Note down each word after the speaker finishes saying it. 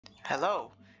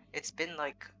Hello! It's been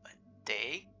like a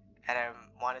day and I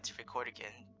wanted to record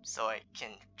again so I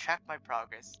can track my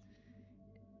progress.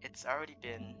 It's already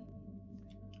been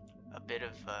a bit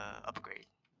of upgrade.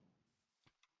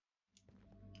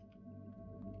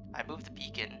 I moved the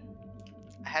beacon.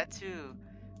 I had to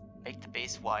make the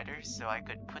base wider so I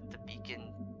could put the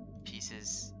beacon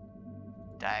pieces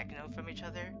diagonal from each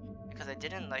other because I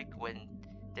didn't like when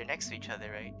they're next to each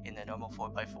other, right? In the normal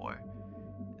 4x4.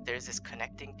 There's this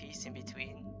connecting piece in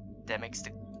between that makes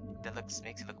it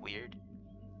look weird.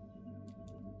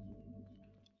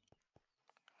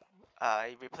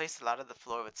 I replaced a lot of the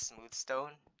floor with smooth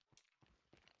stone.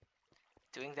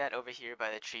 Doing that over here by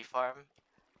the tree farm,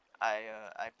 I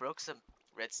broke some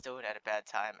redstone at a bad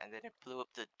time and then it blew up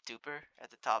the duper at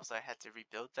the top, so I had to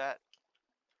rebuild that.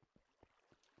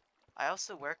 I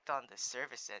also worked on the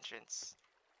service entrance.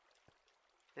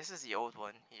 This is the old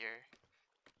one here.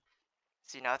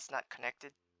 See, now it's not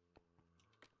connected.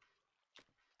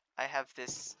 I have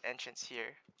this entrance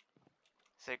here.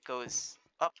 So it goes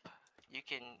up. You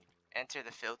can enter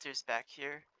the filters back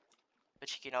here, but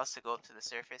you can also go up to the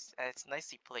surface, and it's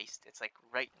nicely placed. It's like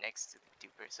right next to the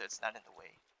duper, so it's not in the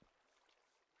way.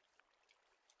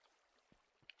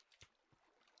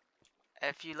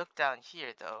 If you look down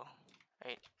here though,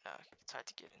 right, it's hard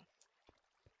to get in.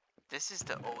 This is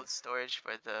the old storage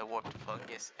for the warped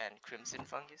fungus and crimson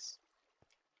fungus.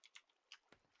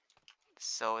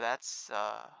 So that's,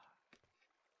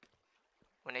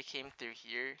 when it came through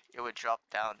here, it would drop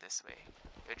down this way.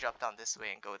 It would drop down this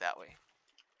way and go that way.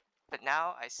 But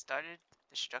now I started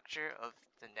the structure of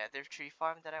the nether tree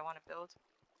farm that I want to build.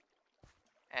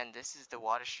 And this is the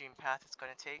water stream path it's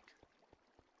going to take.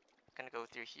 It's going to go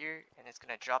through here and it's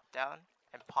going to drop down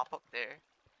and pop up there.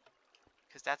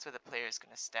 Because that's where the player is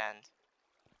going to stand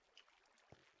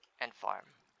and farm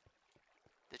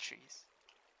the trees.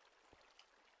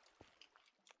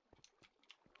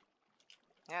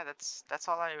 Yeah, that's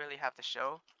all I really have to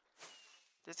show.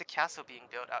 There's a castle being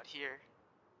built out here.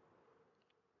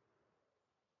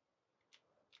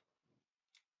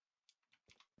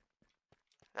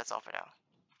 That's all for now.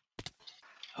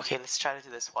 Okay, let's try to do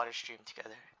this water stream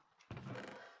together.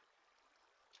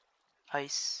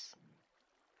 Ice.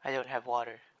 I don't have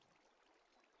water.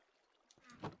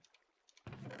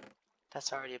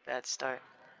 That's already a bad start.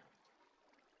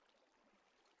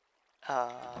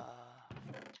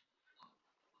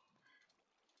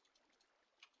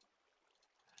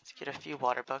 Let's get a few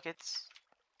water buckets.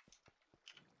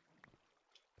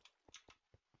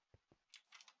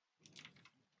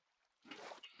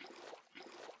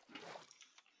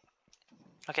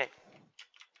 Okay.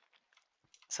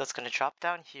 So it's gonna drop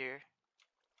down here.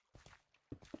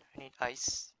 I need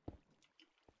ice.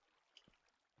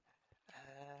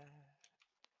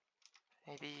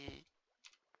 Maybe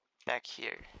back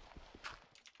here.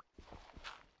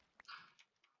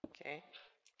 Okay.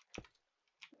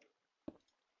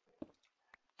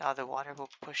 Now the water will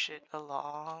push it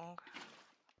along.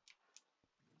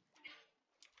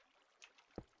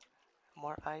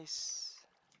 More ice.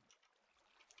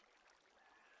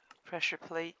 Pressure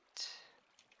plate.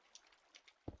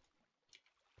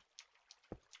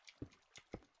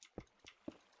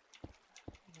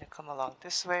 Gonna come along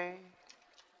this way.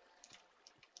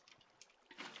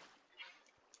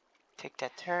 Take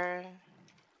that turn.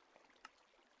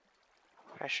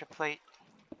 Pressure plate.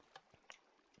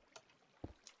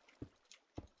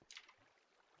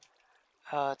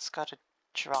 It's gotta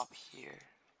drop here.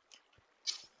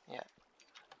 Yeah.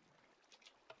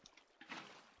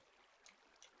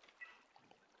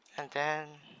 And then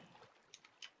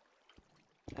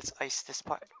let's ice this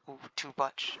part. Ooh, too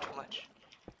much.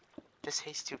 This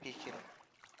haste 2 beacon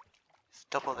is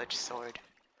double-edged sword.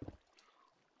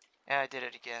 Yeah, I did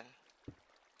it again.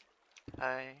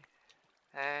 Hey.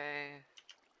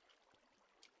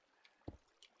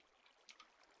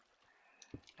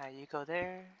 Now you go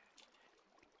there.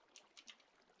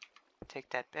 Take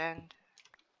that bend.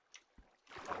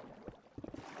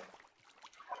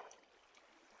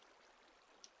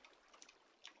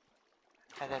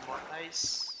 And then more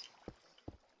ice.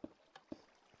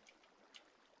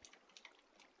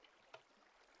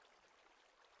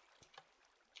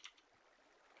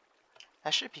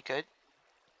 That should be good.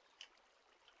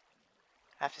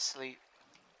 I have to sleep.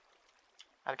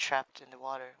 I'm trapped in the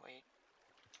water. Wait.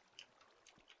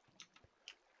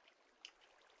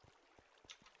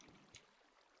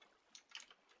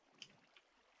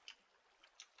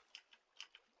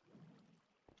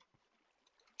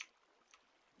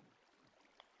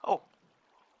 Oh!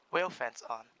 Whale fence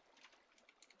on.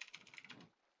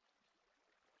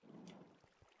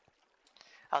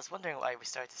 I was wondering why we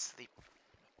started to sleep.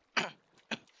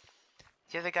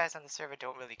 The other guys on the server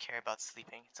don't really care about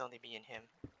sleeping. It's only me and him.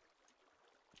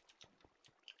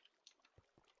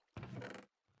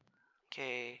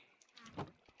 Okay.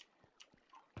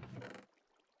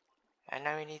 And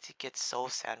now we need to get soul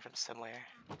sand from somewhere.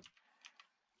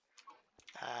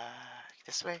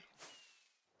 This way?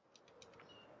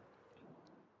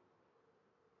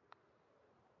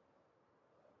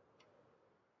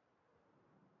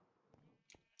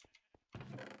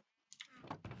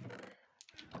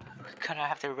 We kind of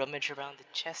have to rummage around the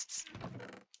chests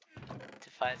to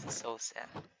find the soul sand.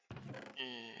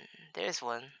 There's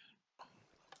one.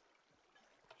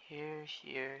 Here,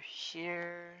 here,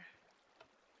 here.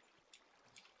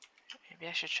 Maybe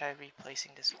I should try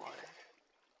replacing this water.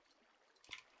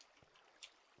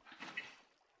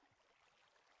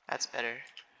 That's better.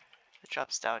 It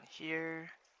drops down here.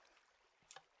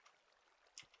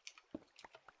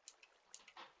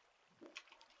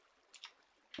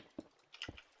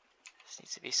 This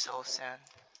needs to be soul sand.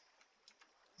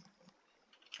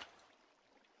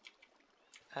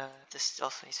 This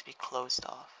also needs to be closed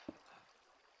off.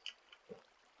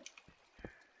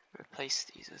 Replace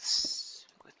these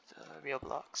with real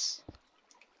blocks.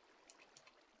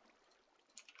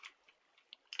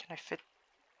 Can I fit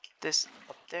this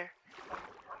up there?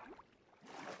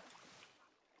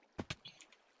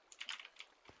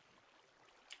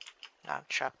 Now I'm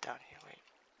trapped down here. Wait.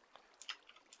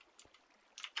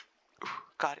 Ooh,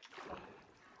 got it.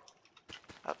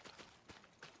 Up.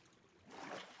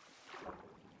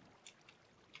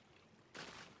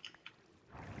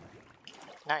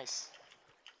 Nice.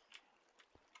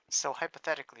 So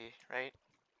hypothetically, right?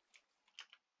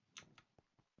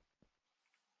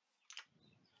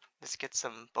 Let's get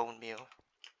some bone meal.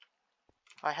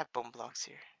 Oh, I have bone blocks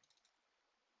here.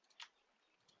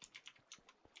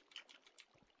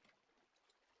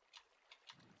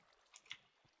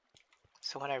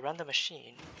 So when I run the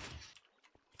machine,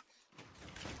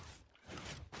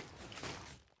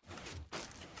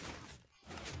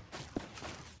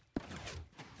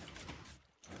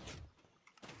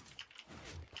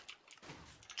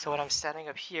 so when I'm standing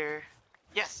up here,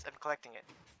 yes, I'm collecting it.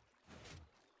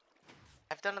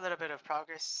 I've done a little bit of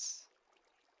progress.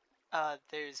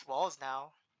 There's walls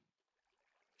now.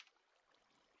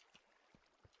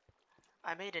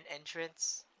 I made an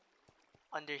entrance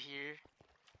under here.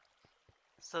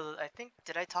 So I think,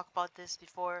 did I talk about this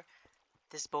before?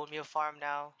 This bone meal farm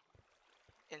now,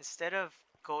 instead of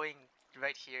going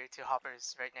right here to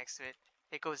hoppers right next to it,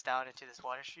 it goes down into this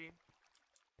water stream.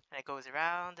 And it goes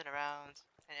around and around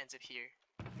and ends up here.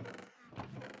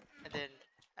 And then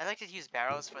I like to use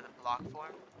barrels for the block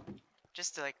form,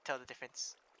 just to like tell the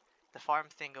difference. The farm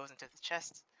thing goes into the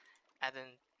chest, and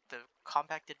then the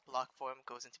compacted block form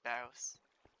goes into barrels.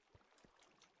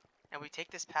 And we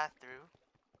take this path through,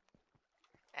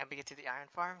 and we get to the iron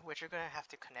farm, which we're gonna have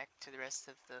to connect to the rest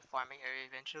of the farming area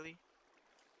eventually.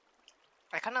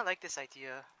 I kind of like this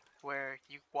idea where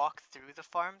you walk through the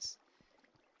farms,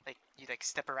 like you like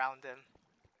step around them.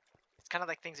 It's kind of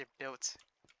like things are built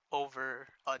over,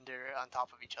 under, on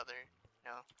top of each other,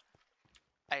 you know.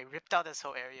 I ripped out this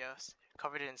whole area,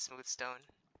 covered it in smooth stone.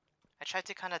 I tried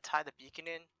to kind of tie the beacon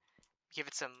in, give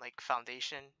it some like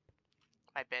foundation.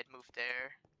 My bed moved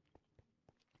there.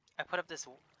 I put up this,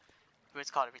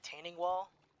 what's called a retaining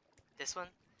wall, this one.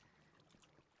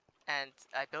 And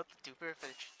I built the duper for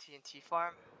the TNT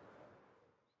farm.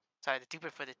 Sorry, the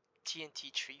duper for the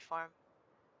TNT tree farm.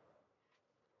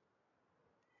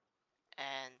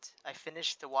 And I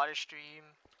finished the water stream.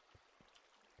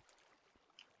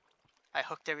 I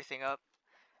hooked everything up.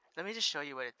 Let me just show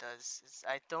you what it does.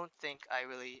 I don't think I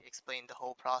really explained the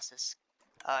whole process.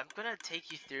 I'm gonna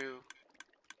take you through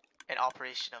an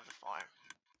operation of the farm.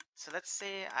 So let's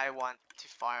say I want to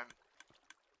farm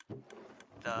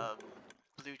the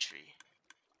blue tree.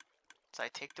 So I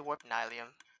take the warp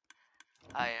nylium.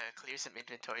 I clear some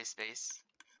inventory space.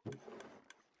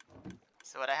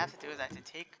 So what I have to do is I have to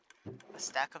take a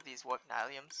stack of these warp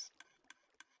nyliums,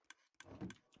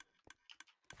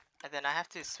 and then I have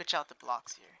to switch out the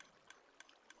blocks here.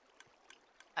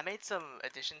 I made some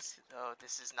additions. Oh,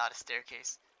 this is not a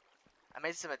staircase. I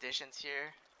made some additions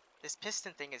here. This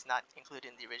piston thing is not included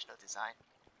in the original design,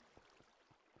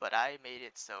 but I made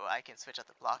it so I can switch out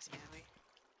the blocks easily.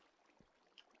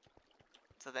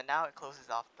 So then now it closes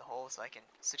off the hole, so I can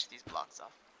switch these blocks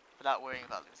off without worrying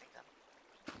about losing them.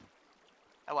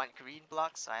 I want green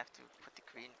blocks, so I have to put the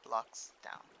green blocks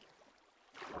down.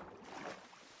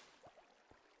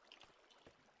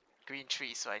 Green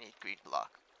tree, so I need green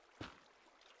block.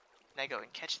 And I go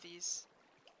and catch these.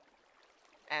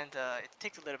 And it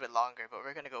takes a little bit longer, but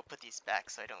we're gonna go put these back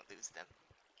so I don't lose them.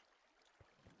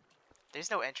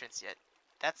 There's no entrance yet.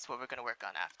 that's what we're gonna work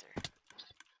on after.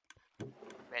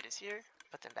 Red is here,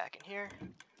 put them back in here.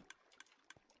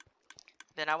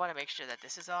 Then I want to make sure that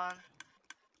this is on.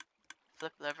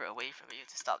 Flip lever away from you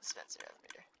to stop dispenser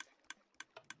elevator.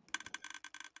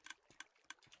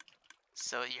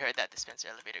 So you heard that dispenser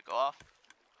elevator go off.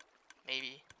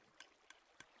 Maybe.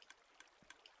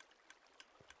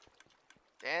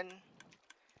 Then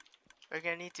we're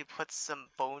gonna need to put some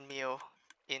bone meal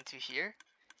into here.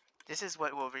 This is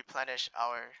what will replenish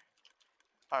our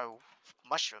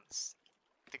mushrooms,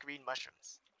 the green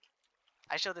mushrooms.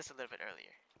 I showed this a little bit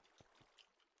earlier,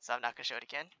 so I'm not gonna show it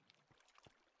again.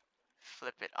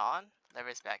 Flip it on,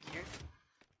 lever's back here.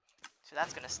 So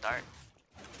that's gonna start.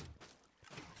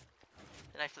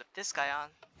 Then I flip this guy on,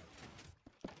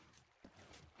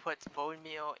 put bone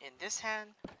meal in this hand,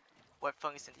 warp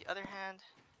fungus in the other hand.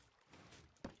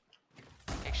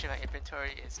 Make sure my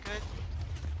inventory is good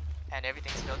and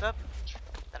everything's filled up.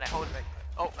 Then I hold right.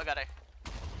 Oh, I gotta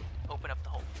open up the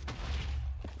hole.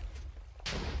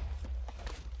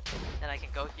 Then I can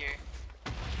go here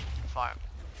and farm.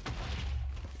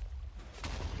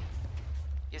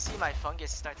 You see my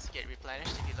fungus starts to get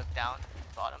replenished if you look down at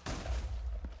the bottom.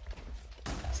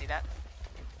 See that?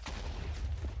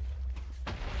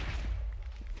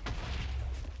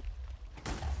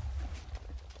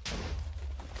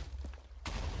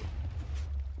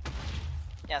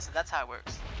 Yeah, so that's how it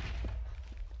works.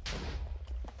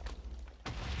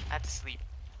 I have to sleep.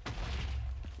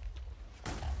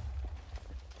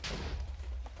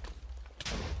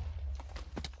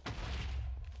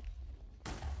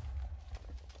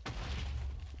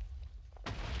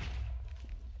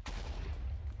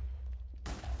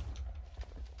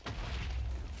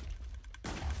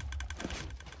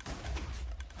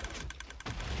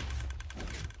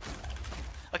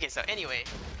 Okay, so anyway,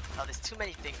 there's too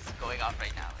many things going off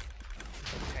right now.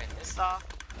 Turn this off.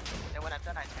 Then when I'm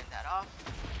done, I turn that off.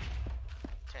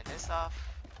 Turn this off.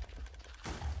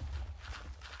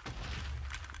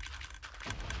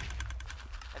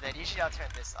 And then usually I'll turn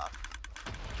this off.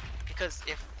 Because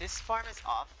if this farm is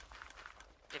off,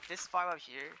 if this farm up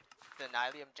here, the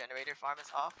Nylium generator farm is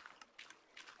off,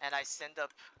 and I send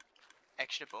up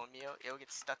extra bone meal, it'll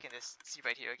get stuck in this, see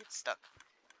right here, it'll get stuck.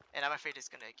 And I'm afraid it's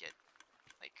gonna get,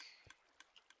 like,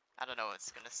 I don't know,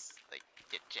 it's gonna, like,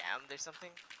 get jammed or something.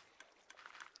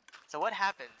 So what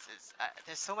happens is,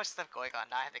 there's so much stuff going on,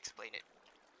 now I have to explain it.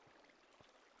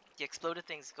 The exploded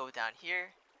things go down here,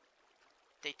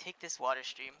 they take this water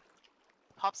stream,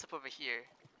 pops up over here.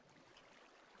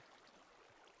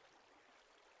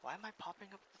 Why am I popping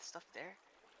up with stuff there?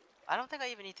 I don't think I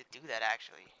even need to do that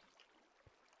actually.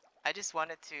 I just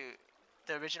wanted to,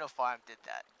 the original farm did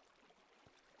that.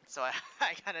 So I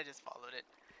kinda just followed it.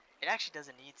 It actually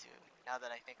doesn't need to, now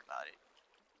that I think about it.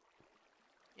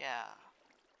 Yeah.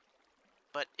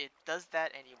 But it does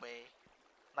that anyway.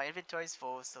 My inventory is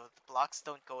full, so the blocks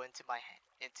don't go into my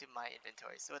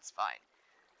inventory, so it's fine.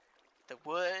 The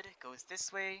wood goes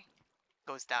this way,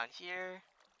 goes down here,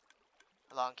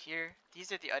 along here.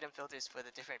 These are the item filters for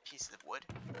the different pieces of wood.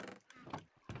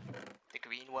 The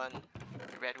green one,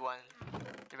 the red one,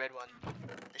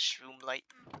 the shroom light.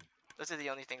 Those are the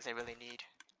only things I really need.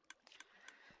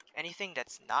 Anything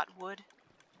that's not wood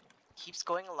keeps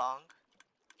going along.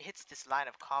 It hits this line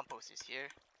of composters here.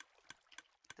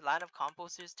 The line of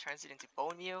composters turns it into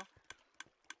bone meal.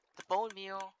 The bone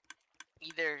meal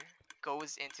either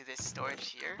goes into this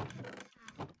storage here,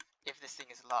 if this thing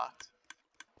is locked,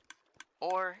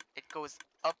 or it goes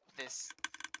up this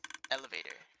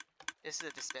elevator. This is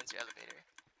a dispenser elevator.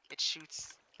 It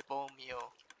shoots the bone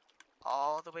meal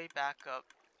all the way back up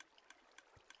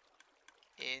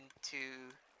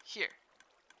into here.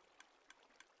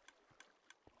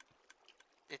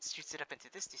 It shoots it up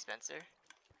into this dispenser,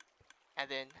 and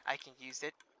then I can use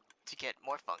it to get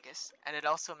more fungus, and it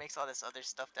also makes all this other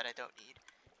stuff that I don't need.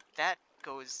 That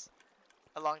goes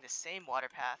along the same water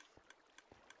path.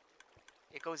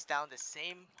 It goes down the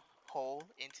same hole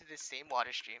into the same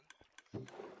water stream.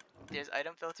 There's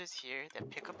item filters here that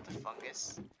pick up the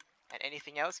fungus, and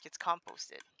anything else gets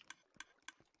composted.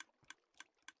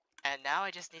 And now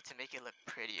I just need to make it look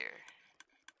prettier.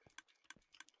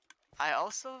 I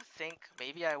also think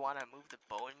maybe I want to move the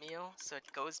bone meal so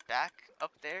it goes back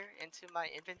up there into my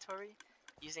inventory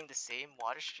using the same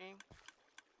water stream.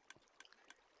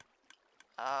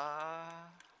 I'm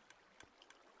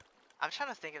trying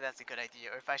to think if that's a good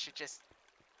idea or if I should just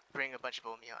bring a bunch of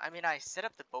bone meal. I mean, I set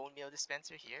up the bone meal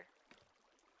dispenser here.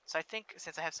 So I think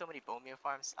since I have so many bone meal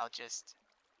farms, I'll just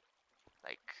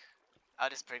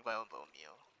bring my own bone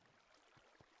meal.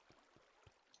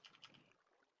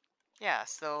 Yeah,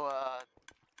 so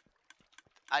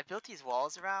I built these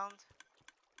walls around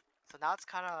So now it's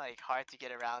kind of like hard to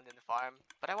get around in the farm,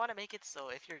 but I want to make it so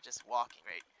if you're just walking,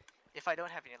 right? If I don't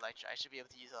have any elytra, I should be able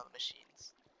to use all the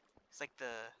machines. It's like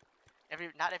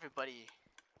not everybody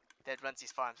that runs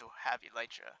these farms will have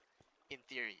elytra, in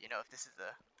theory, you know, if this is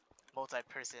a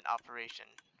multi-person operation.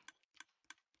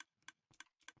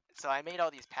 So I made all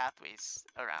these pathways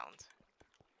around.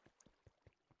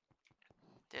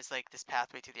 There's like this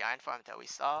pathway to the iron farm that we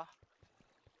saw,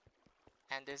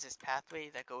 and there's this pathway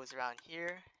that goes around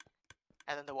here,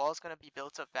 and then the wall is going to be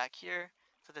built up back here,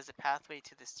 so there's a pathway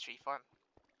to this tree farm.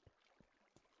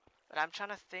 But I'm trying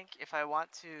to think if I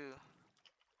want to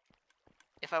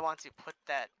put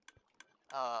that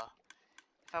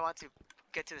if I want to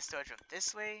get to the storage room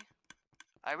this way.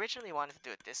 I originally wanted to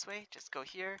do it this way, just go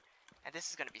here, and this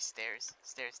is going to be stairs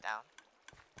down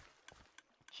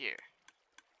here.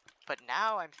 But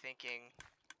now I'm thinking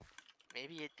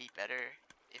maybe it'd be better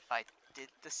if I did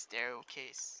the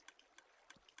staircase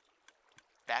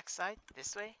backside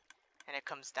this way, and it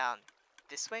comes down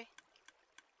this way.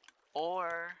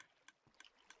 Or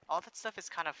all that stuff is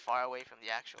kind of far away from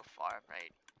the actual farm,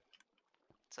 right?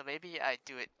 So maybe I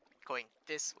do it going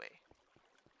this way.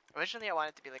 Originally I wanted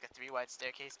it to be like a 3-wide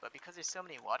staircase, but because there's so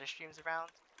many water streams around,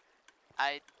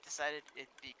 I decided it'd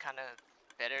be kind of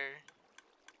better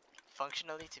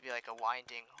functionally to be like a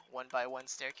winding 1x1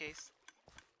 staircase.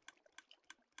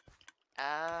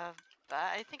 But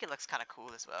I think it looks kind of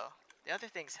cool as well. The other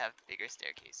things have bigger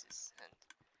staircases, and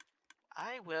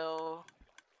I will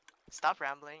stop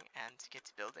rambling and get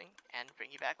to building and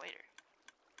bring you back later.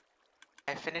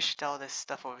 I finished all this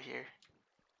stuff over here,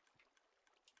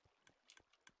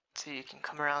 so you can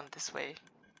come around this way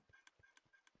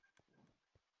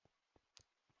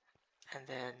and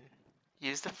then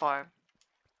use the farm,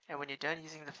 and when you're done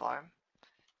using the farm,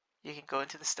 you can go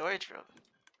into the storage room.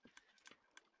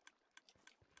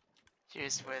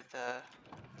 Here's where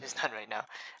there's none right now,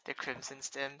 the crimson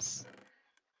stems,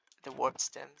 the warped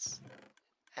stems,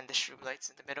 and the shroom lights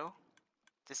in the middle.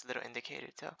 This little indicator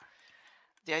too.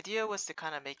 The idea was to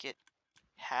kind of make it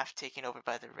half taken over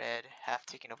by the red, half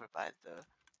taken over by the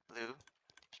blue.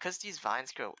 Because these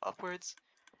vines grow upwards,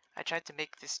 I tried to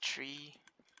make this tree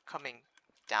coming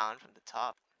down from the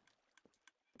top,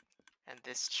 and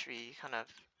this tree kind of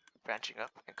branching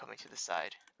up and coming to the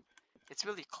side. It's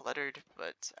really cluttered,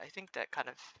 but I think that kind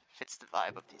of fits the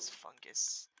vibe of these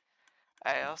fungus.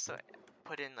 I also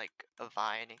put in like a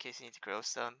vine in case you need to grow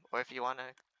some, or if you want to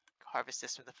harvest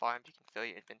this from the farm, you can fill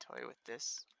your inventory with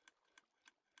this.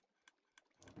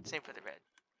 Same for the red.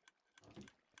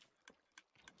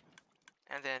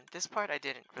 And then this part I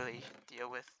didn't really deal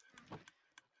with.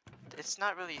 It's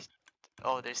not really...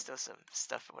 Oh, there's still some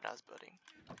stuff from when I was building.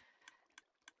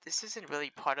 This isn't really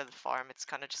part of the farm, it's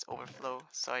kind of just overflow,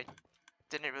 so I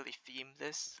didn't really theme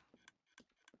this.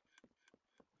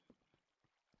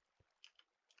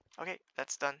 Okay,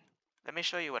 that's done. Let me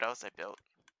show you what else I built.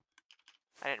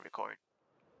 I didn't record.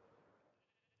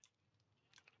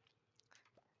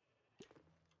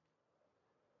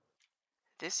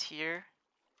 This here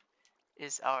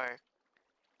is our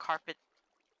carpet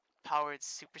powered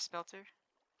super smelter.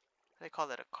 They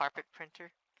call it a carpet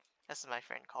printer. That's what my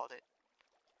friend called it.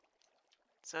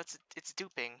 So it's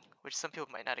duping, which some people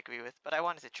might not agree with, but I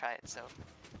wanted to try it, so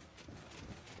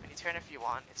when you turn it if you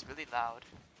want, it's really loud.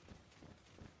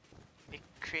 It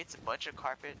creates a bunch of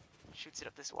carpet, shoots it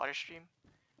up this water stream.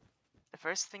 The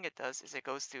first thing it does is it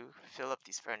goes to fill up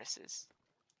these furnaces.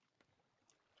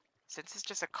 Since it's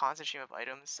just a constant stream of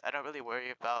items, I don't really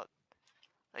worry about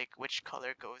like which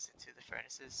color goes into the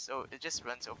furnaces, so it just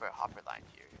runs over a hopper line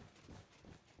here.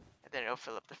 And then it'll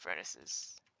fill up the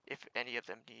furnaces if any of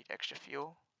them need extra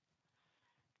fuel.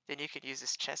 Then you can use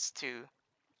this chest to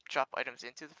drop items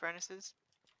into the furnaces,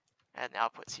 and the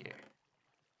output's here.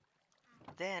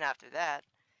 Then after that,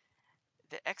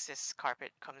 the excess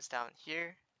carpet comes down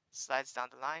here, slides down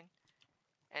the line,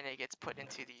 and it gets put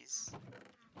into these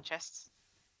chests.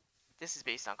 This is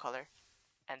based on color,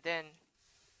 and then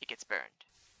it gets burned.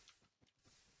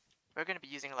 We're going to be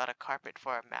using a lot of carpet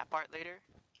for our map art later,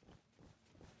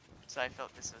 so I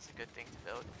felt this was a good thing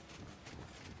to build.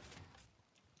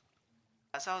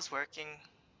 As I was working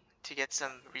to get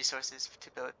some resources to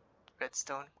build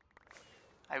redstone,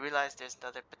 I realized there's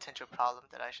another potential problem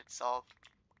that I should solve.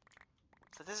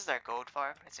 So this is our gold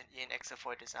farm. It's an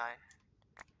ENX04 design.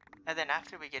 And then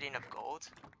after we get enough gold,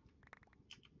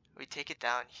 we take it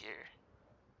down here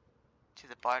to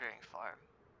the bartering farm.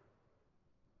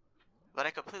 But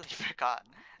I completely forgot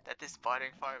that this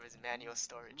bartering farm is manual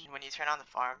storage. And when you turn on the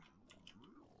farm,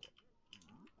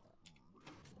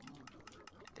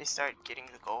 they start getting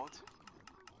the gold.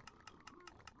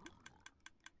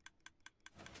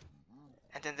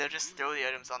 and then they'll just throw the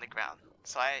items on the ground.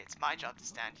 So it's my job to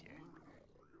stand here.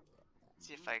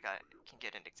 See if I can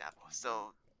get an example.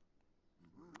 So,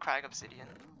 crag obsidian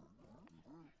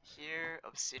here,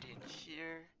 obsidian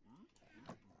here.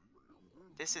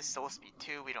 This is soul speed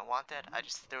 2, we don't want that. I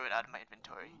just throw it out of my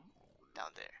inventory down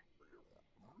there.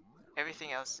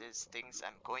 Everything else is things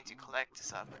I'm going to collect,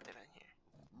 so I put them in here.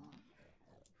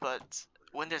 But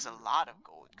when there's a lot of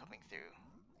gold coming through,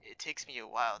 it takes me a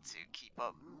while to keep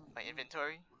up my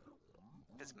inventory.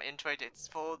 Because my inventory gets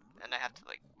full and I have to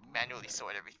like manually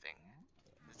sort everything.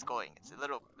 It's a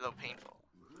little painful.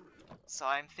 So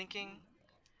I'm thinking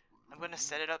I'm gonna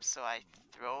set it up so I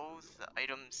throw the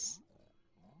items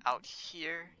out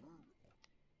here,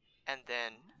 and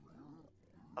then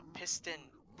a piston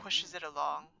pushes it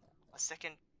along, a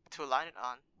second to align it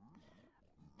on,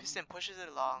 piston pushes it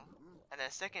along, and then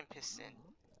a second piston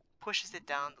pushes it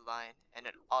down the line, and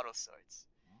it auto sorts.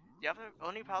 The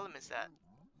only problem is that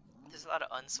there's a lot of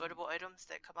unsortable items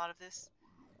that come out of this,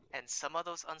 and some of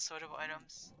those unsortable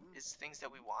items is things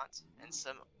that we want, and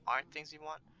some aren't things we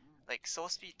want. Like soul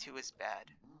speed 2 is bad,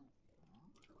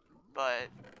 but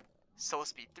soul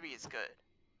speed 3 is good.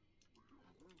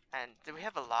 And then we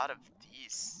have a lot of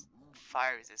these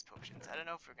fire resist potions. I don't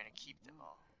know if we're gonna keep them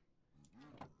all.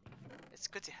 It's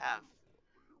good to have,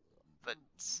 but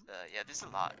yeah, there's a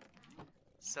lot.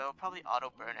 So probably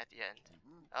auto burn at the end.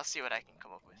 I'll see what I can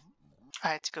come up with.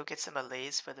 I had to go get some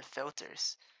allays for the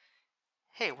filters.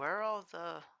 Hey, where are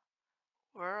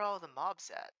all the mobs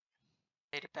at?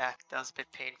 Made it back. That was a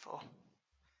bit painful.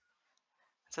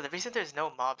 So the reason there's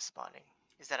no mob spawning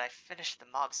is that I finished the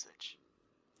mob switch.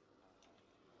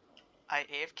 I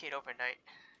AFK'd overnight,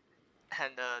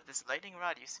 and this lightning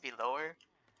rod used to be lower,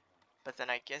 but then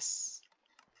I guess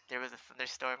there was a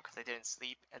thunderstorm because I didn't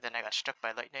sleep, and then I got struck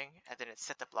by lightning, and then it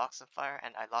set the blocks on fire,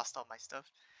 and I lost all my stuff.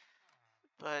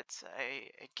 But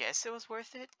I guess it was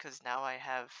worth it, because now I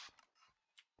have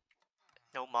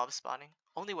no mob spawning.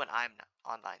 Only when I'm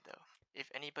online though. If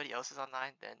anybody else is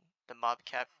online, then the mob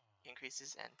cap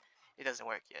increases and it doesn't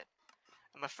work yet.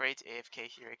 I'm afraid to AFK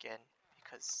here again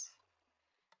because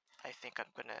I think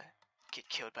I'm gonna get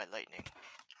killed by lightning.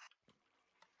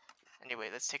 Anyway,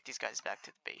 let's take these guys back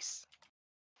to the base.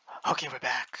 Okay, we're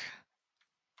back.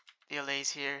 The LA's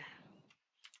here.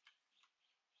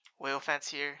 Whale fence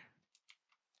here.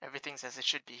 Everything's as it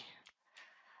should be.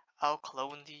 I'll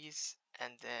clone these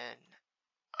and then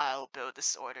I'll build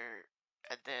this order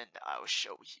and then I'll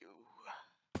show you.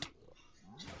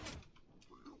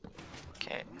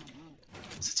 Okay,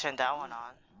 so turn that one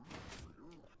on.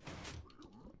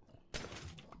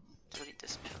 Delete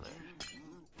this pillar.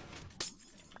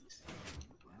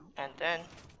 And then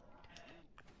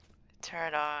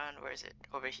turn on, where is it?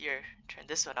 Over here. Turn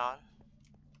this one on.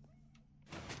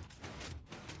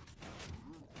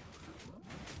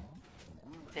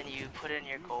 Then you put in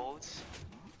your golds.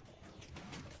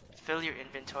 Fill your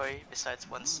inventory besides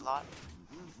one slot.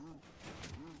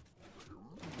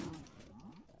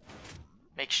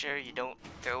 Make sure you don't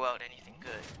throw out anything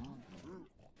good.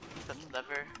 Flip the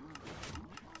lever.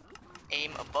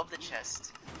 Aim above the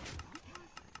chest.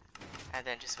 And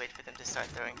then just wait for them to start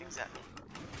throwing things at me.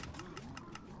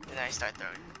 And then I start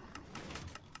throwing.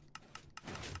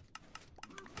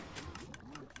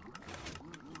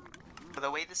 So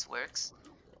the way this works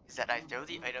is that I throw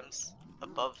the items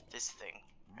above this thing,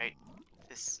 right?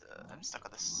 This, I'm stuck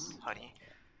on this honey.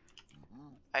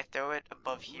 I throw it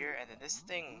above here, and then this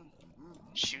thing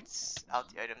shoots out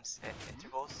the items at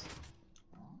intervals.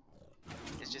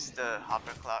 It's just a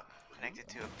hopper clock connected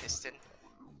to a piston.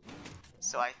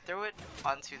 So I throw it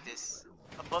onto this,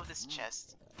 above this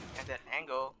chest, and that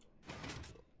angle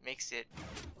makes it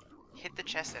hit the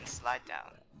chest and slide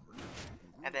down.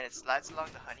 And then it slides along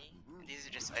the honey, and these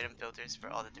are just item filters for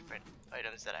all the different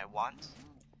items that I want.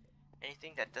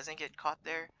 Anything that doesn't get caught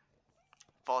there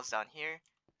falls down here,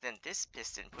 then this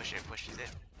piston pusher pushes it.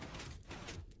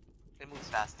 It moves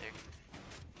faster.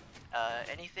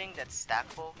 Anything that's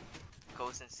stackable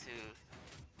goes into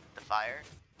the fire.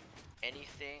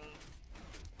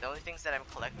 The only things that I'm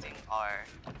collecting are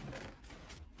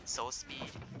soul speed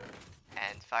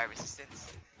and fire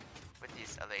resistance with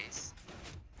these allays.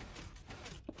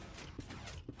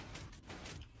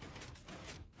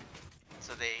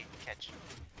 So they catch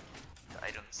the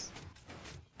items,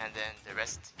 and then the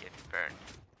rest get burned.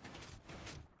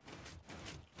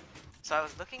 So I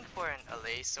was looking for an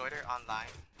allay sorter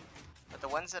online, but the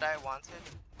ones that I wanted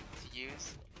to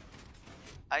use,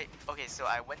 so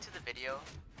I went to the video,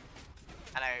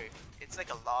 and it's like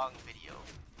a long video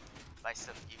by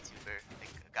some YouTuber, like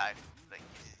a guy like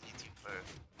uses YouTube for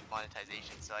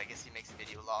monetization, so I guess he makes a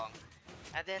video long.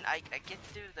 And then I get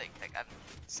through like I'm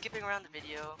skipping around the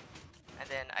video, and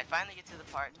then I finally get to the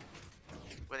part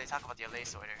where they talk about the LA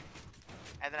sorter.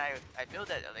 And then I build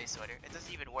that LA sorter. It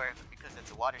doesn't even work because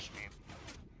it's a water stream.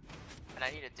 And I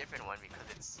need a different one because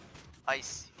it's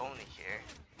ice only here.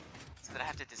 So then I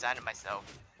have to design it myself.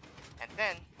 And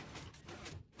then,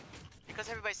 because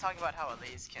everybody's talking about how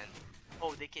LAs can,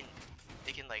 oh, they can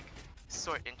like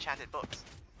sort enchanted books.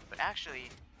 But actually,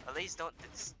 LAs don't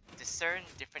discern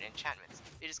different enchantments.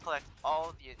 They just collect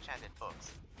all the enchanted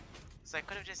books. So I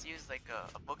could have just used like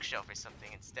a bookshelf or something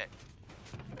instead.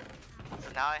 So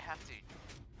now I have to,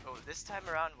 oh, this time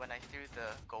around when I threw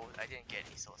the gold, I didn't get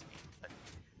any soul speed, but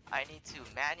I need to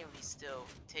manually still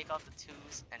take out the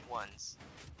 2s and 1s.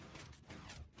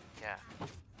 Yeah.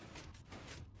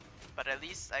 But at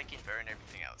least I can burn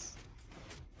everything else.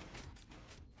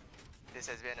 This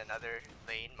has been another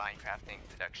Lane Minecrafting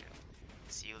production.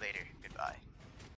 See you later. Goodbye.